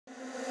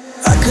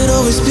could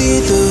always be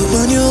the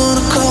one you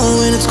wanna call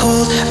when it's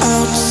cold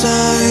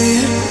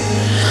outside.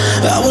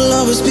 I will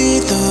always be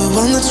the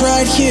one that's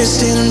right here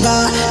standing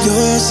by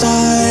your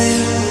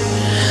side.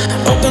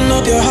 Open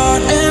up your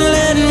heart and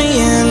let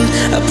me in.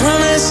 I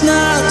promise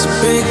not to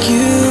break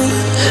you.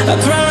 I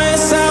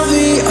promise I'll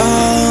be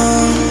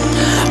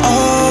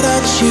all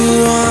that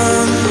you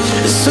want.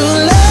 So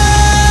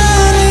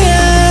let me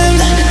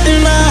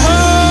in my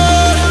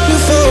heart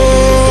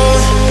before.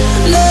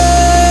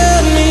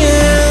 Let me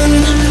in.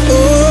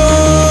 Oh,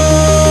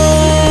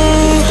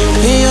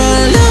 your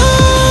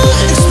love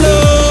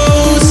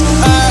explodes.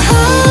 Our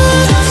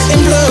heart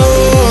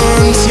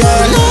implodes.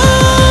 Your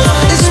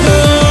love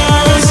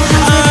explodes.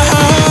 Our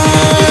hearts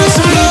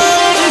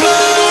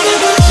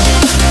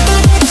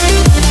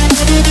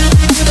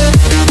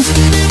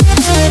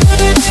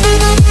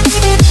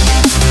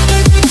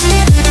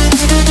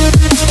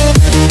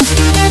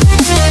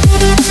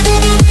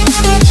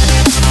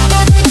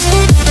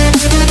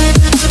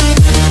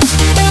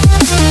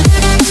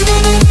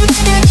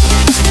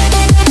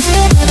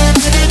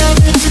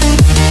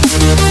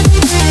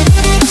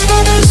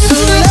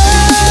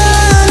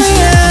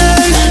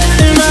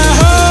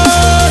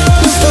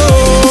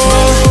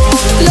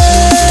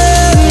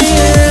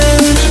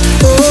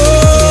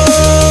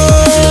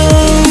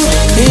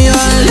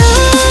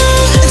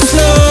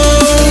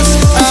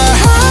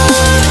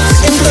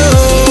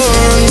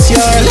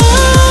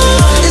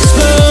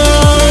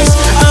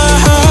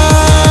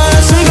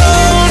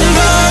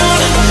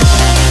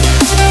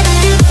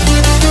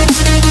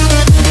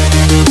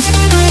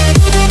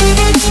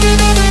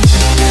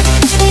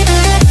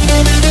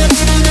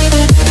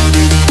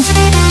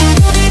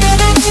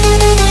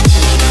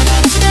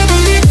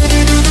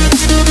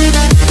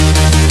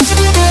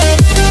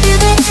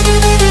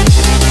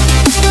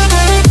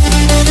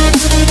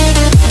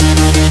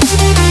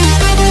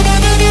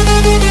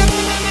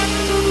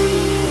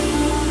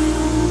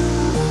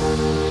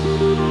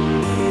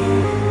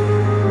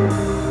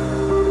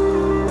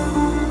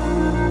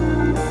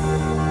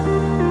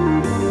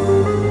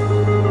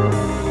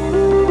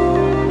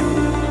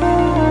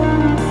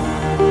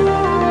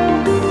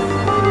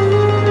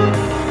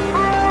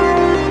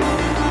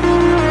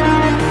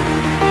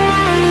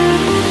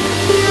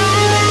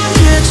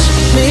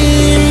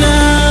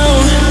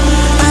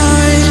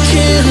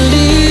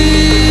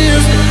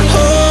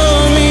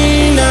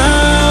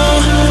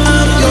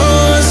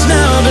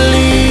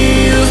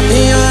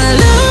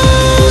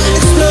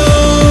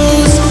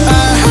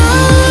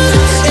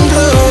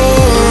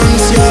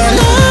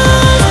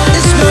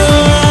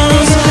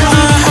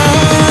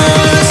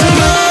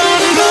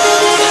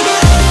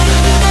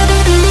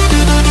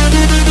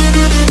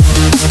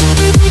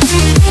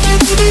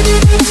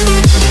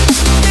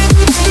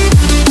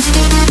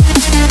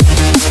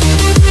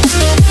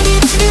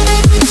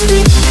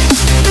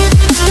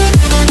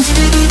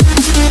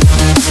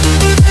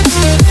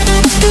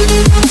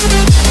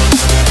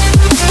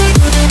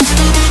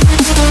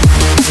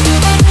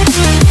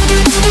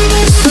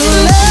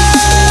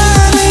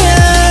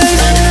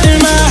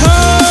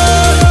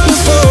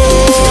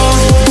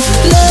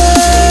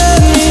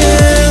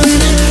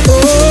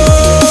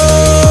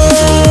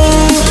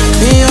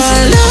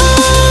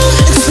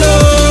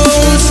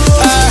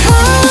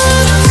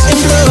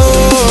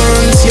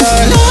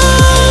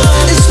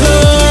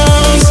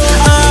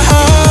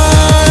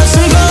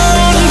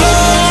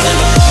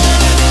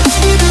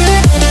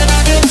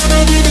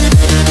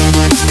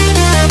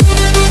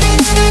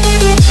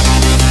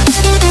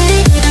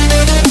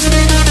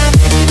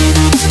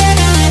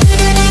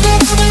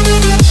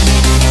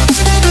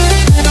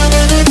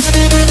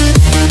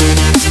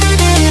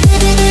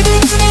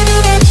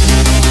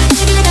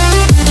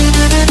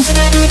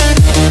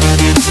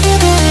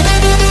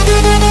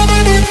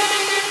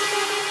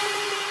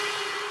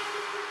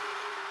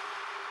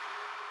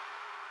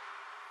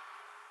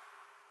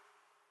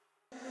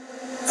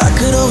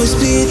always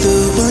be the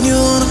one you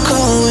wanna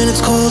call when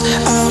it's cold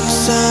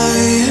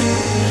outside.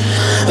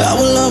 I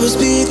will always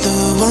be the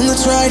one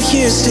that's right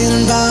here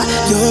standing by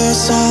your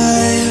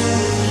side.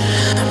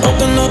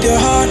 Open up your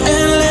heart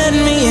and let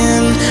me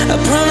in. I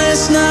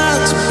promise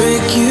not to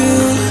break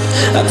you.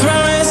 I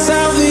promise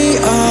I'll be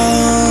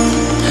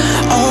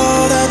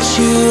all that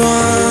you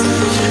want.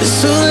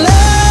 So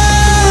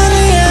let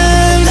me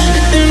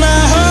in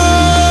my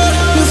heart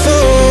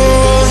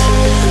before.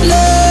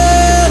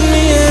 Let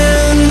me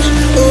in.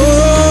 Oh,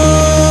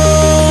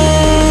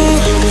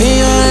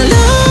 your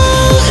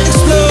love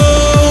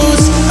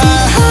explodes.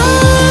 Our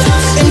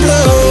hearts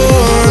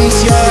implodes.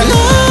 Your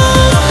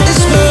love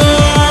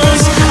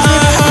explodes.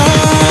 Our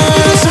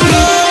hearts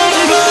implode.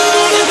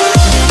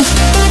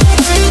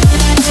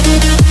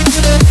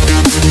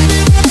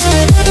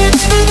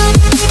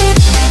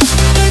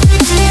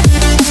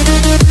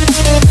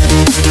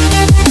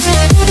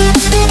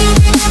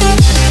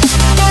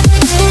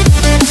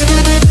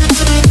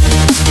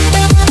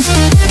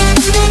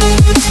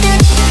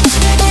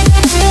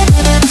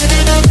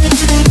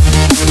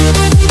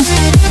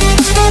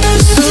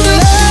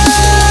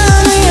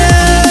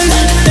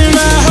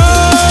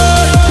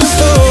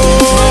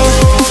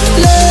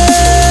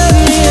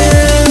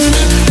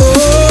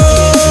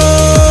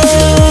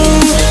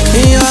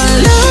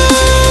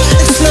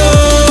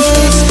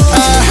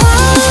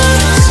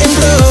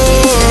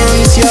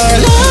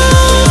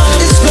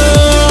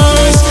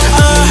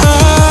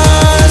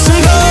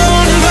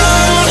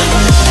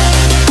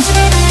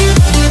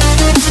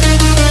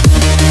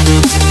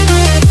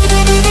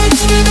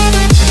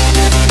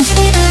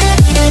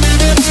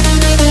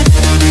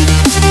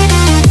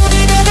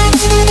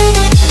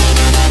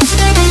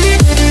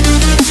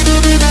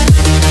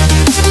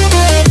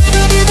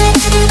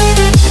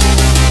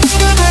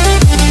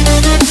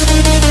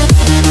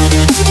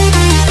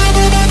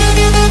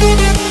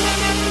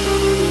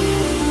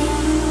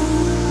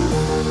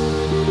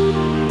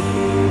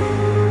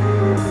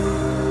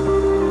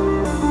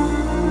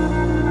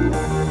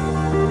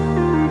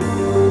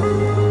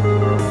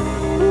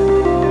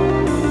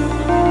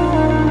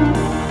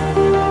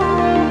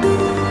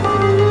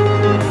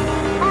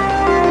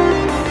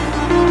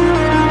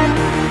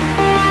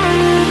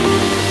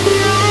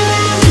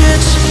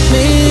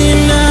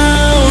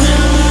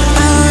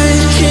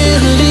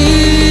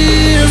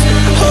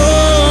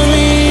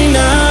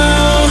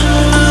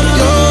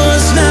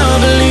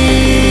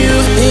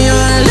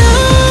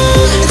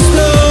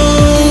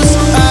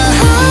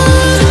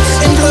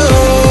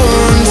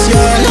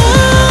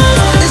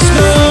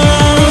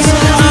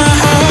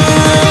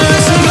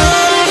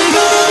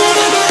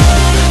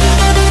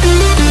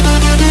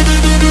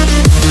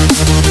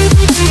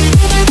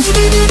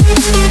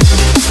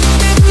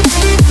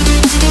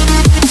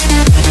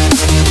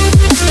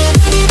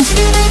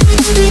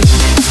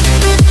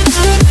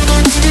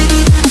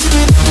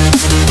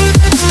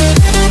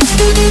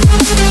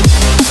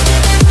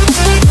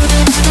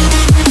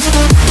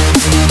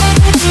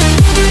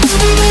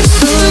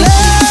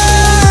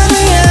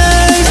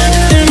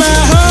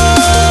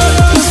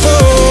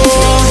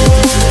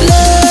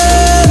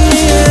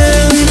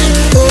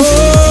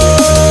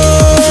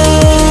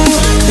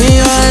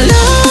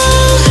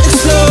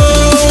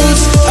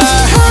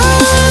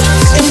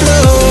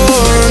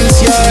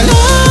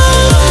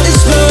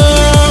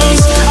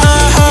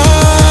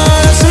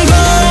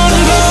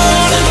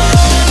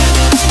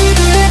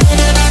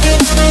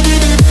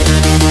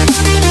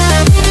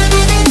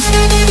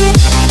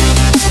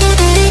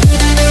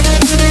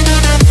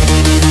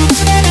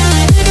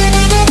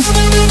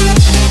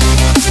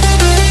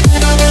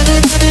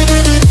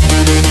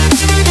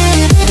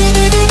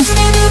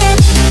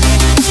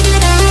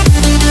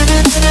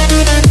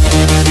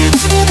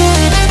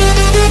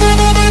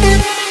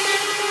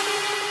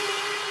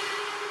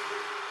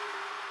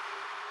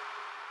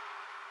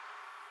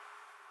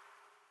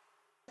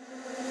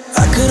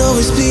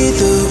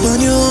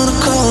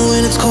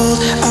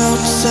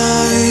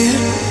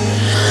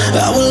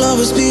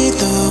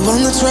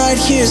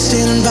 here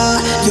standing by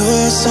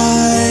your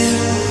side.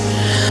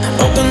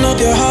 Open up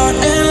your heart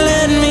and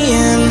let me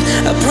in.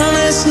 I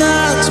promise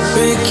not to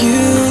break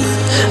you.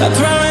 I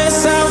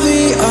promise I'll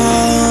be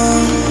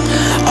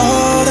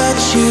all that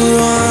you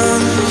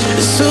want.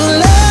 So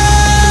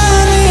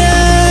let me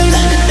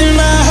in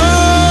my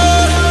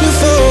heart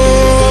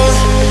before.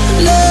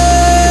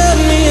 Let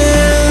me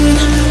in.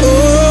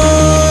 Oh,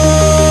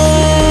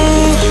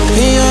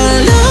 your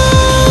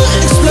love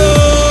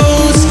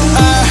explodes,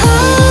 our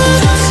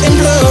heart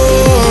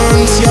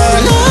implodes. Your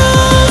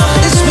love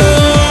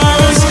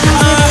explodes,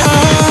 our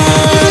hearts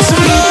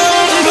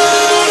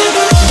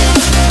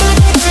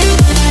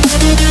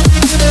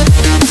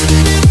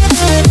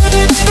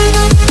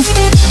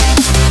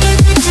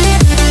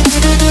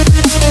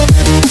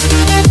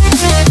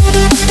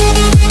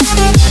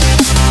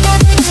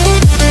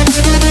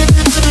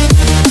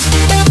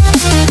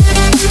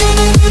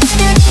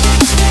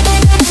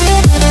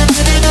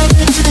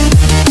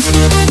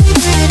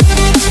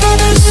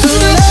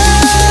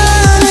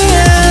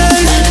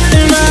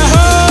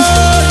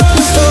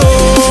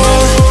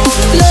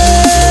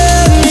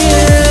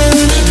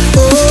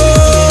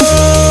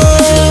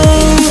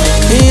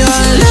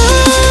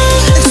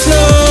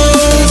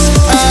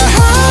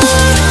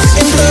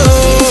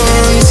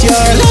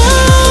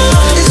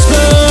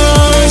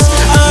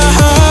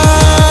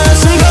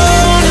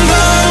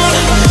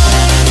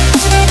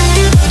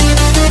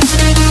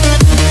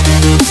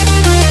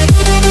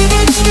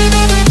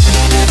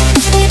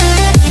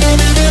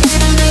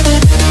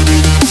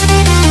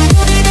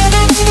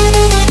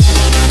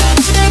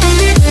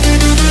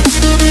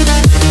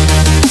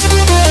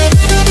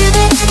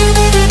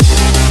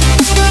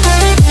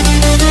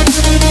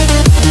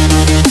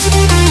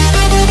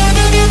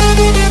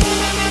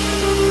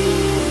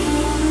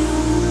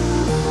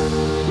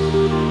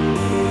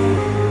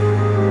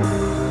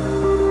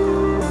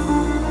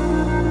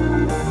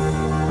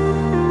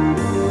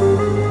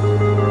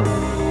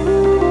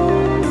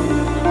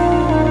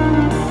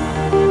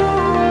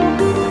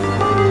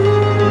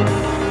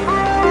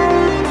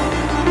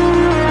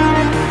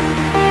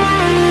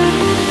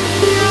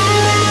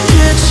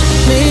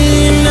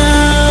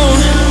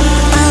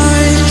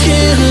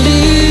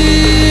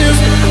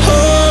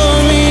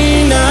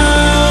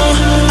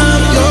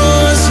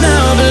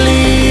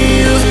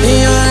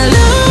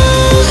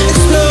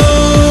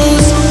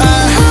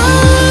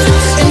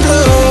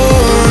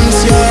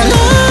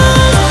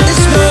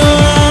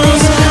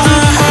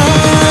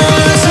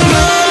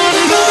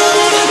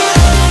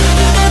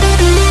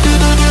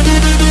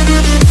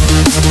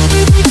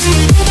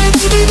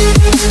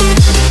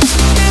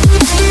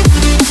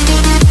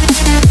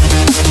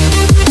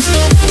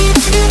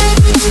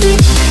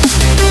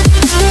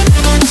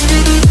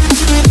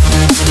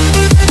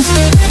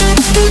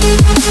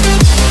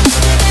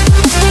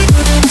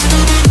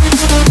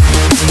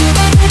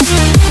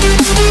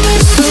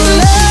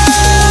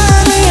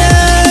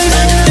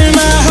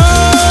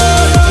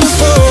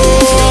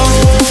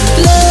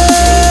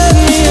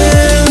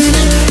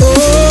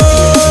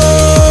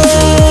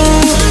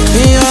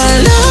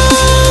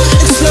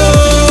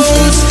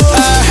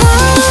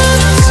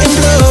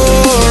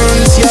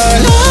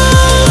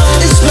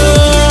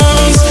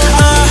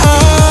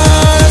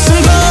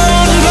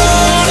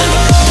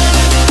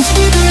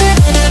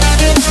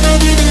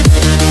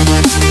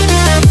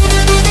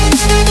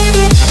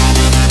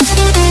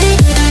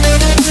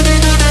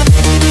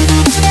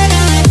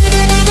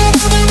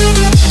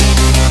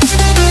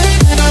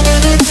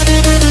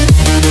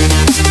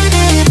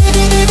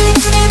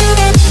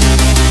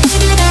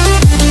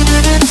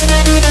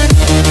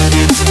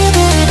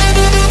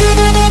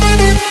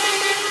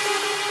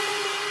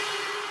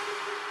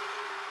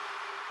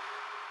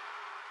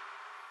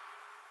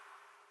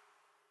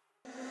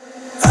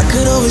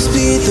always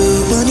be the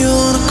one you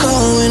wanna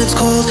call when it's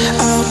cold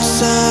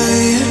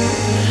outside.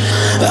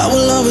 I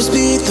will always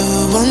be the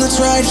one that's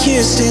right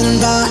here standing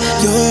by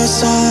your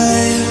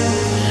side.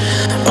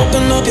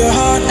 Open up your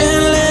heart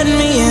and let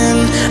me in.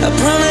 I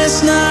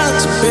promise not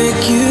to break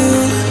you.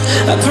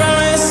 I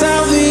promise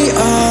I'll be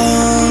all